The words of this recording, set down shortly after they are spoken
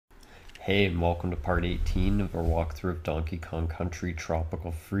Hey, and welcome to part 18 of our walkthrough of Donkey Kong Country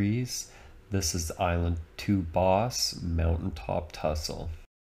Tropical Freeze. This is Island 2 Boss, Mountaintop Tussle.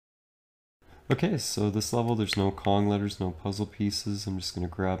 Okay, so this level there's no Kong letters, no puzzle pieces. I'm just going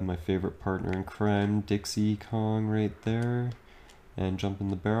to grab my favorite partner in crime, Dixie Kong, right there, and jump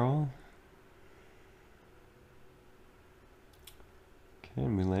in the barrel. Okay,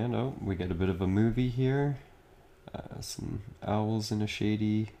 and we land. Oh, we get a bit of a movie here. Some owls in a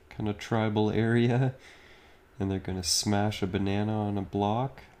shady kind of tribal area, and they're going to smash a banana on a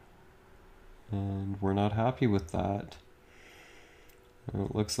block, and we're not happy with that.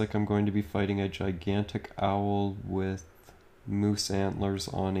 It looks like I'm going to be fighting a gigantic owl with moose antlers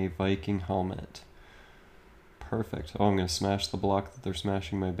on a Viking helmet. Perfect. Oh, I'm going to smash the block that they're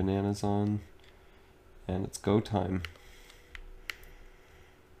smashing my bananas on, and it's go time.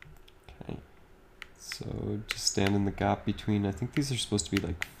 Okay. So just stand in the gap between, I think these are supposed to be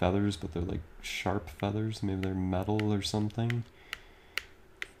like feathers, but they're like sharp feathers. Maybe they're metal or something.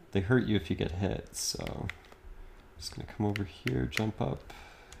 They hurt you if you get hit, so I'm just gonna come over here, jump up,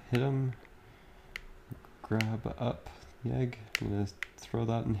 hit him, grab up the egg. I'm gonna throw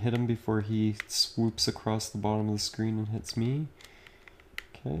that and hit him before he swoops across the bottom of the screen and hits me.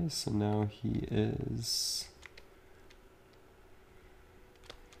 Okay, so now he is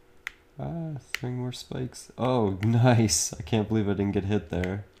throwing more spikes. Oh, nice! I can't believe I didn't get hit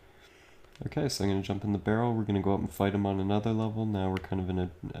there. Okay, so I'm going to jump in the barrel. We're going to go up and fight him on another level. Now we're kind of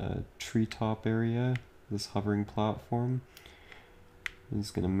in a treetop area, this hovering platform. He's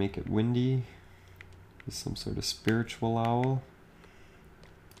going to make it windy. He's some sort of spiritual owl.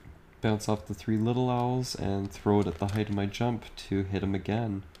 Bounce off the three little owls and throw it at the height of my jump to hit him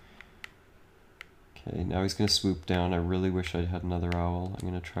again. Okay, now he's going to swoop down. I really wish I had another owl. I'm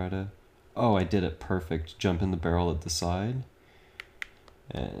going to try to... Oh, I did it. Perfect. Jump in the barrel at the side.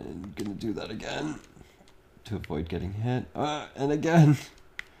 And gonna do that again to avoid getting hit. And again.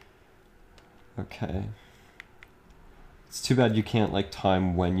 Okay. It's too bad you can't like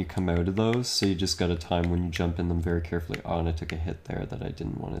time when you come out of those, so you just gotta time when you jump in them very carefully. Oh, and I took a hit there that I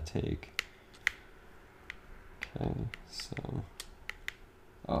didn't want to take. Okay, so...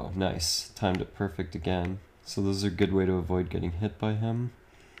 Oh, nice. Timed it perfect again. So those are a good way to avoid getting hit by him.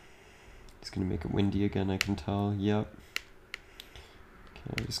 He's gonna make it windy again, I can tell. Yep.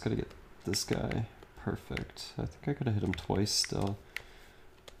 Okay, I just gotta get this guy. Perfect. I think I could have hit him twice still.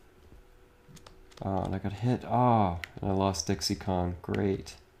 Oh, and I got hit. Oh, and I lost Dixie Kong.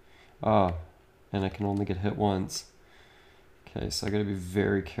 Great. Oh, and I can only get hit once. Okay, so I gotta be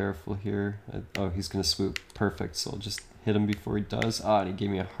very careful here. Oh, he's gonna swoop. Perfect, so I'll just hit him before he does. Ah, and he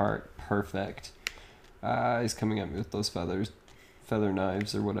gave me a heart. Perfect. He's coming at me with those feathers. Feather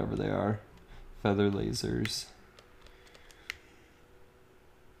knives or whatever they are. Feather lasers.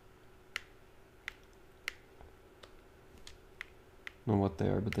 I don't know what they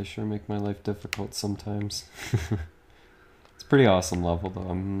are, but they sure make my life difficult sometimes. It's a pretty awesome level though.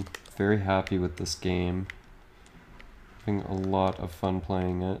 I'm very happy with this game. Having a lot of fun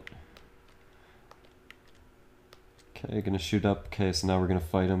playing it. Okay, gonna shoot up. Okay, so now we're gonna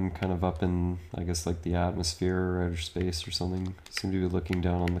fight him kind of up in, I guess, like the atmosphere or outer space or something. Seem to be looking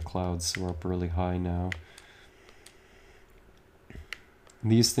down on the clouds, so we're up really high now.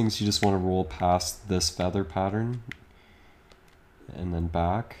 These things you just want to roll past this feather pattern and then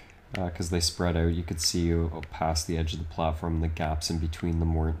back, because they spread out. You could see past the edge of the platform, the gaps in between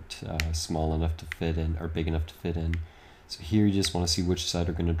them weren't small enough to fit in, or big enough to fit in. So here you just want to see which side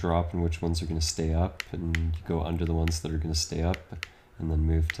are going to drop and which ones are going to stay up, and you go under the ones that are going to stay up and then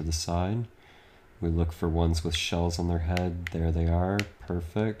move to the side. We look for ones with shells on their head. There they are.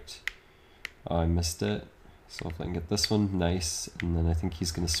 Perfect. Oh, I missed it. So if I can get this one, nice. And then I think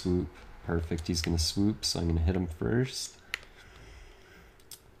he's going to swoop. Perfect, he's going to swoop, so I'm going to hit him first.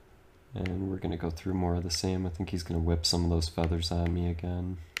 And we're going to go through more of the same. I think he's going to whip some of those feathers at me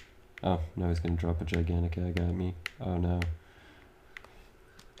again. Oh, no, he's going to drop a gigantic egg at me. Oh, no.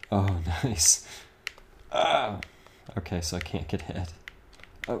 Oh, nice. Ah! Okay, so I can't get hit.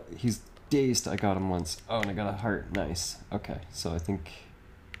 Oh, he's dazed. I got him once. Oh, and I got a heart. Nice. Okay, so I think...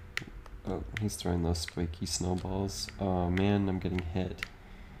 Oh, he's throwing those spiky snowballs. Oh, man, I'm getting hit.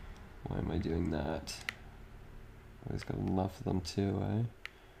 Why am I doing that? Oh, he's got enough of them too, eh?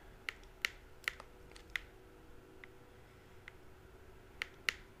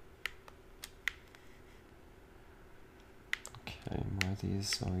 Okay, more of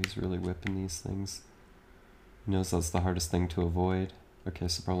these. Oh, he's really whipping these things. He knows that's the hardest thing to avoid. Okay,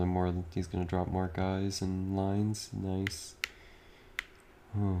 so probably more. He's gonna drop more guys and lines. Nice.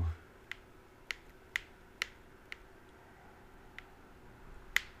 Oh.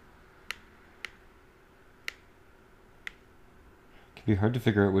 Can be hard to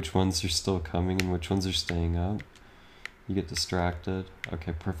figure out which ones are still coming and which ones are staying up. You get distracted.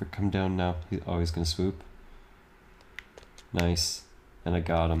 Okay, perfect. Come down now. He's gonna swoop. Nice. And I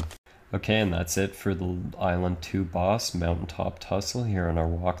got him. Okay, and that's it for the Island 2 boss, Mountaintop Tussle, here on our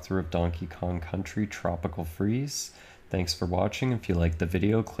walkthrough of Donkey Kong Country Tropical Freeze. Thanks for watching. If you liked the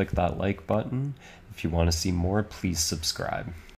video, click that like button. If you want to see more, please subscribe.